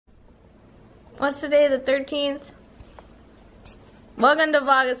What's today, the 13th? Welcome to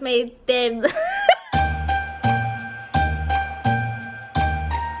Vlogmas, babe.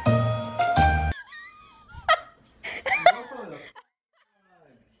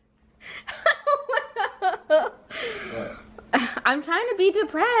 I'm trying to be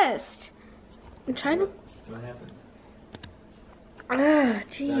depressed. I'm trying to... What happened? Ah,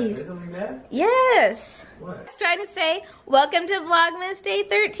 jeez. Did I say something bad? Yes. What? I was trying to say, welcome to Vlogmas Day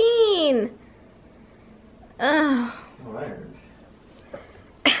 13. Oh. Oh, I heard.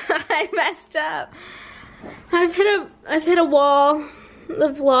 I messed up. I've hit a wall, the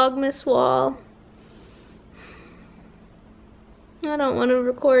Vlogmas wall. I don't want to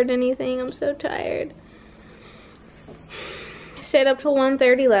record anything. I'm so tired. I stayed up till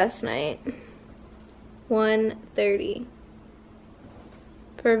 1:30 last night. 1:30.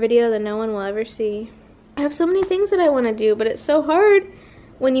 For a video that no one will ever see. I have so many things that I want to do, but it's so hard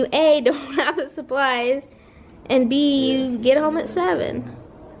when you A, don't have the supplies, and B, you get home at 7.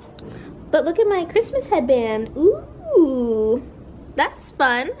 But look at my Christmas headband. Ooh, that's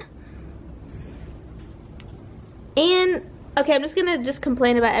fun. And, okay, I'm just gonna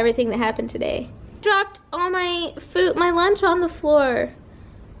complain about everything that happened today. Dropped all my food, my lunch on the floor.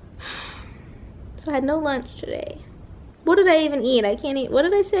 So I had no lunch today. What did I even eat? I can't eat. What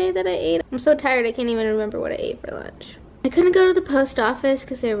did I say that I ate? I'm so tired I can't even remember what I ate for lunch. I couldn't go to the post office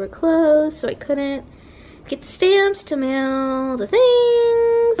because they were closed, so I couldn't get the stamps to mail the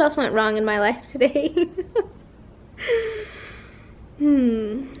things. What else went wrong in my life today?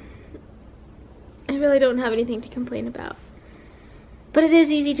 I really don't have anything to complain about. But it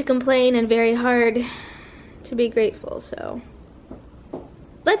is easy to complain and very hard to be grateful, so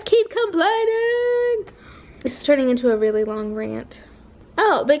let's keep complaining! This is turning into a really long rant.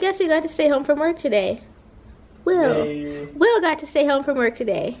 Oh, but guess who got to stay home from work today? Will. Hey. Will got to stay home from work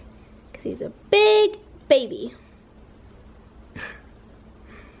today. Because he's a big baby.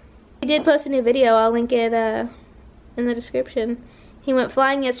 He did post a new video. I'll link it in the description. He went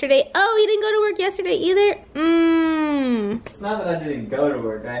flying yesterday. Oh, he didn't go to work yesterday either? It's not that I didn't go to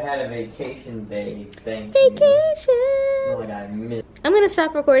work. I had a vacation day. Thank Vacation. You. Like I missed. I'm going to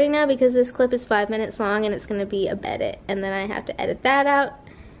stop recording now because this clip is 5 minutes long and it's going to be a edit. And then I have to edit that out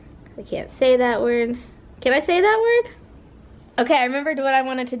because I can't say that word. Can I say that word? Okay, I remembered what I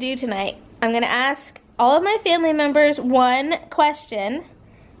wanted to do tonight. I'm going to ask all of my family members one question.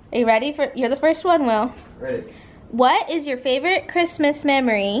 Are you ready? You're the first one, Will. Ready. What is your favorite Christmas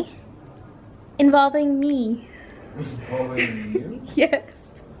memory involving me? Involving you? Yes.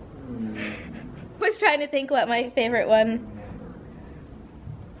 I was trying to think what my favorite one.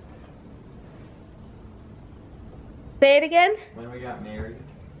 Say it again? When we got married.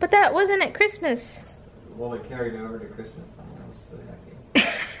 But that wasn't at Christmas. Well, it carried over to Christmas time. I was so happy.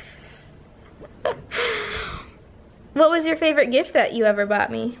 What was your favorite gift that you ever bought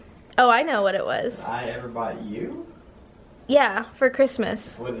me? Oh, I know what it was. I ever bought you? Yeah, for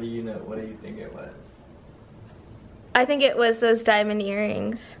Christmas. What do you know? What do you think it was? I think it was those diamond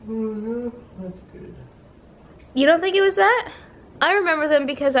earrings. That's good. You don't think it was that? I remember them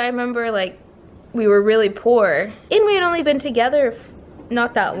because I remember, like, we were really poor. And we had only been together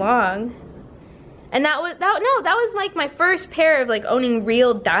not that long. And that was like my first pair of like owning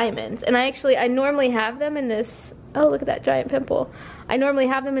real diamonds. And I normally have them in this, oh, look at that giant pimple. I normally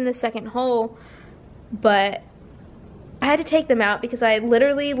have them in the second hole, but I had to take them out because I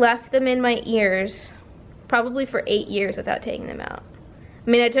literally left them in my ears probably for 8 years without taking them out. I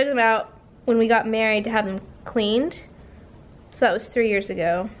mean, I took them out when we got married to have them cleaned. So that was 3 years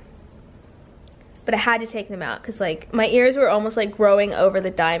ago. But I had to take them out because like my ears were almost like growing over the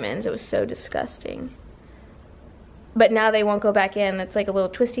diamonds. It was so disgusting. But now they won't go back in. It's like a little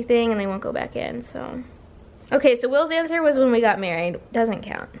twisty thing and they won't go back in, so. Okay, so Will's answer was when we got married. Doesn't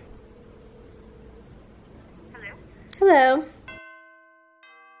count. Hello? Hello.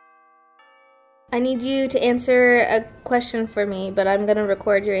 I need you to answer a question for me, but I'm gonna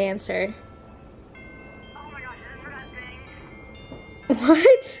record your answer. Oh my gosh, is this for that thing?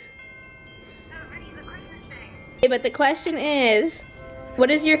 What? No, Vinny, the Christmas thing. Okay, but the question is,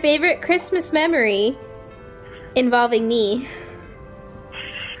 what is your favorite Christmas memory involving me?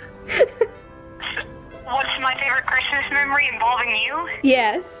 What's my favorite Christmas memory involving you?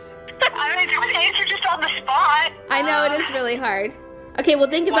 Yes. I mean, it's hard to answer just on the spot. I know it is really hard. Okay, well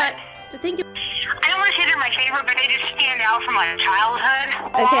think about, I don't want to say they're my favorite, but they just stand out from my childhood.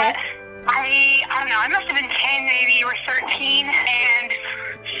 Okay. I don't know, I must have been 10 maybe or 13, and,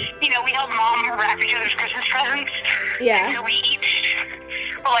 you know, we helped Mom wrap each other's Christmas presents. Yeah. And so we each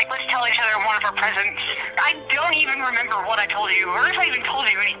were like, let's tell each other one of our presents. I don't even remember what I told you, or if I even told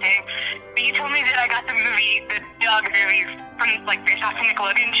you anything, you told me that I got the Doug movie from, like, based off the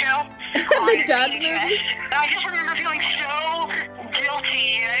Nickelodeon show. The Doug movie? And I just remember feeling so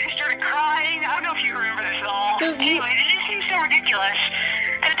guilty, and I just started crying. I don't know if you remember this at all. So anyway, it just seems so ridiculous.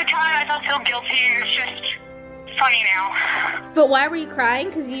 And at the time, I felt so guilty, and it's just funny now. But why were you crying?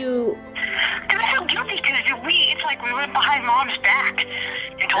 Because I felt guilty because it's like we went behind Mom's back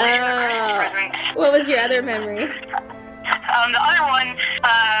and told her the Christmas presents. What was your other memory? The other one,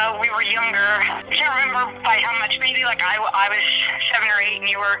 we were younger. I can't remember by how much. Maybe like I was 7 or 8 and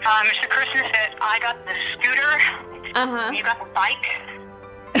you were. It's the Christmas that I got the scooter. Uh-huh. You got the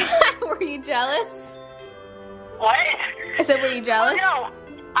bike. Were you jealous? What? I said, were you jealous? Oh, no.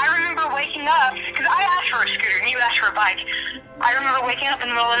 I remember waking up, because I asked for a scooter and you asked for a bike. I remember waking up in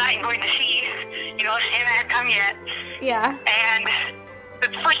the middle of the night and going to see, if Santa had come yet. Yeah. And the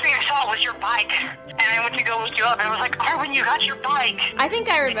first thing I saw was your bike. And I went to go look you up and I was like, Arwen, you got your bike. I think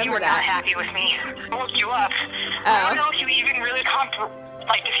I remember that. You were not happy with me. I woke you up. I don't know if you even really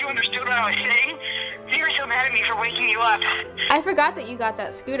if you understood what I was saying. You were so mad at me for waking you up. I forgot that you got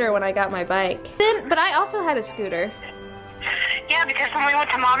that scooter when I got my bike. But I also had a scooter. Yeah, because when we went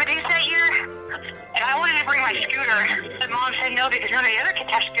to Mama Days that year, and I wanted to bring my scooter, but Mom said no because none of the other kids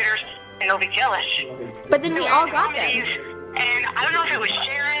have scooters, and they'll be jealous. But then we all got them. And I don't know if it was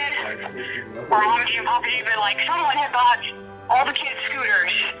Sharon or Mama D and Papa D, but like someone had bought all the kids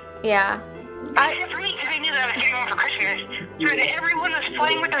scooters. Yeah. Except for me, because they knew that I was getting one for Christmas. So that everyone was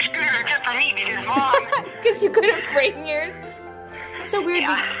playing with their scooter except for me because Mom. Because you couldn't bring yours. So weird,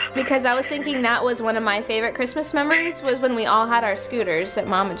 Yeah. because I was thinking that was one of my favorite Christmas memories was when we all had our scooters at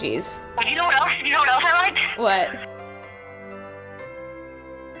Mama G's. Well, you know what else? You know what else I liked? What?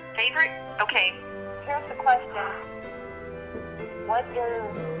 Favorite? Okay. Here's the question. What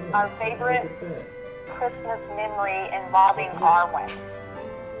is our favorite Christmas memory involving Arwen?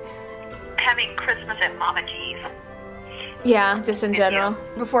 Having Christmas at Mama G's. Yeah, just in general.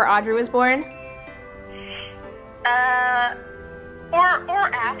 Before Audrey was born?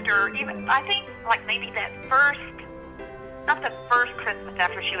 Or after, even, I think, like, maybe that not the first Christmas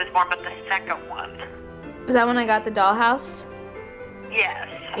after she was born, but the second one. Is that when I got the dollhouse?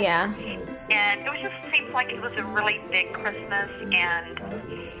 Yes. Yeah. And it just seems like it was a really big Christmas, and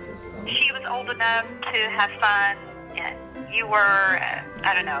she was old enough to have fun, and you were,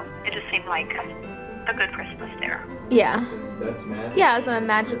 I don't know, it just seemed like a good Christmas there. Yeah. Yeah, it was a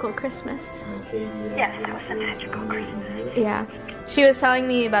magical Christmas. Yes, it was a magical Christmas. Yeah. She was telling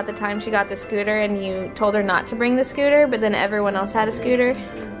me about the time she got the scooter and you told her not to bring the scooter, but then everyone else had a scooter.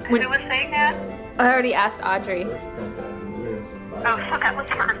 Who was saying that? I already asked Audrey. Oh, so that was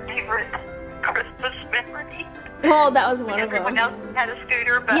her favorite Christmas memory? Well, that was one of Everyone them. else had a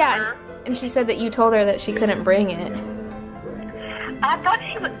scooter but Yeah, her. and she said that you told her that she couldn't bring it. I thought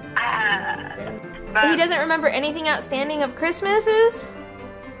she was, but He doesn't remember anything outstanding of Christmases?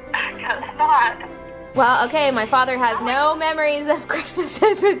 I guess not. Well, okay, my father has no memories of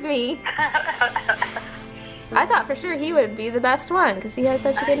Christmases with me. I thought for sure he would be the best one because he has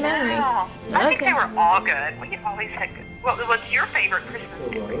such a good memory. I think Okay. they were all good. We always had good. What was your favorite Christmas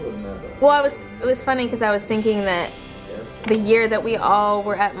memory? Well, it was funny because I was thinking that the year that we all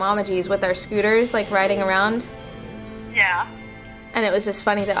were at Mama G's with our scooters, like riding around, Yeah. and it was just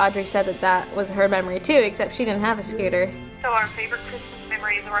funny that Audrey said that that was her memory too, except she didn't have a scooter. So our favorite Christmas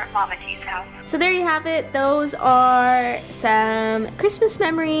memories were at Mama G's house. So there you have it. Those are some Christmas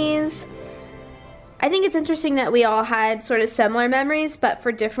memories. I think it's interesting that we all had sort of similar memories, but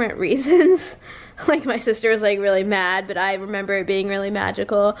for different reasons. Like my sister was like really mad, but I remember it being really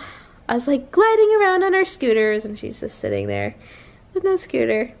magical. I was like gliding around on our scooters and she's just sitting there with no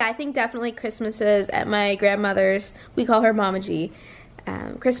scooter. I think definitely Christmases at my grandmother's, we call her Mama G.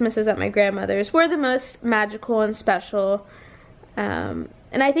 Christmases at my grandmother's were the most magical and special. And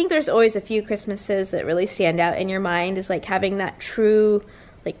I think there's always a few Christmases that really stand out in your mind as like having that true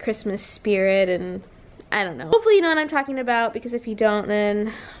like Christmas spirit, and I don't know. Hopefully you know what I'm talking about, because if you don't,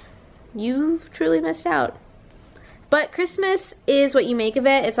 then you've truly missed out. But Christmas is what you make of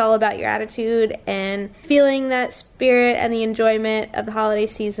it. It's all about your attitude and feeling that spirit and the enjoyment of the holiday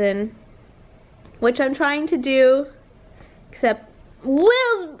season, which I'm trying to do, except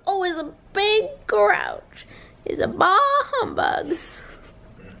Will's always a big grouch. He's a bah humbug.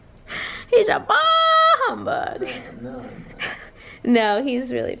 He's a bah humbug. No,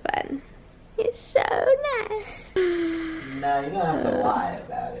 he's really fun. He's so nice. No, you don't have to lie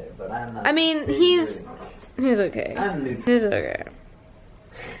about it, but I'm not. I mean, he's okay. I'm neutral. He's okay.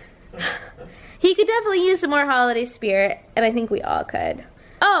 He could definitely use some more holiday spirit, and I think we all could.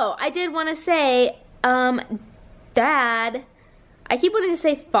 Oh, I did want to say, Dad, I keep wanting to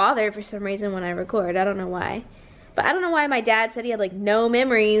say father for some reason when I record. I don't know why. But I don't know why my dad said he had like no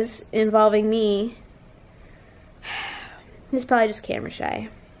memories involving me. He's probably just camera shy.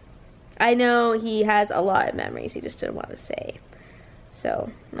 I know he has a lot of memories, he just didn't want to say.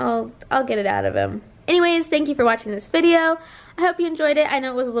 So I'll get it out of him. Anyways, thank you for watching this video. I hope you enjoyed it. I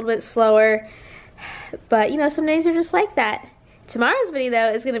know it was a little bit slower, but you know, some days are just like that. Tomorrow's video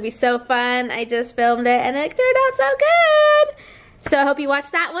though is gonna be so fun. I just filmed it and it turned out so good. So I hope you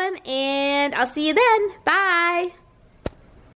watch that one, and I'll see you then. Bye.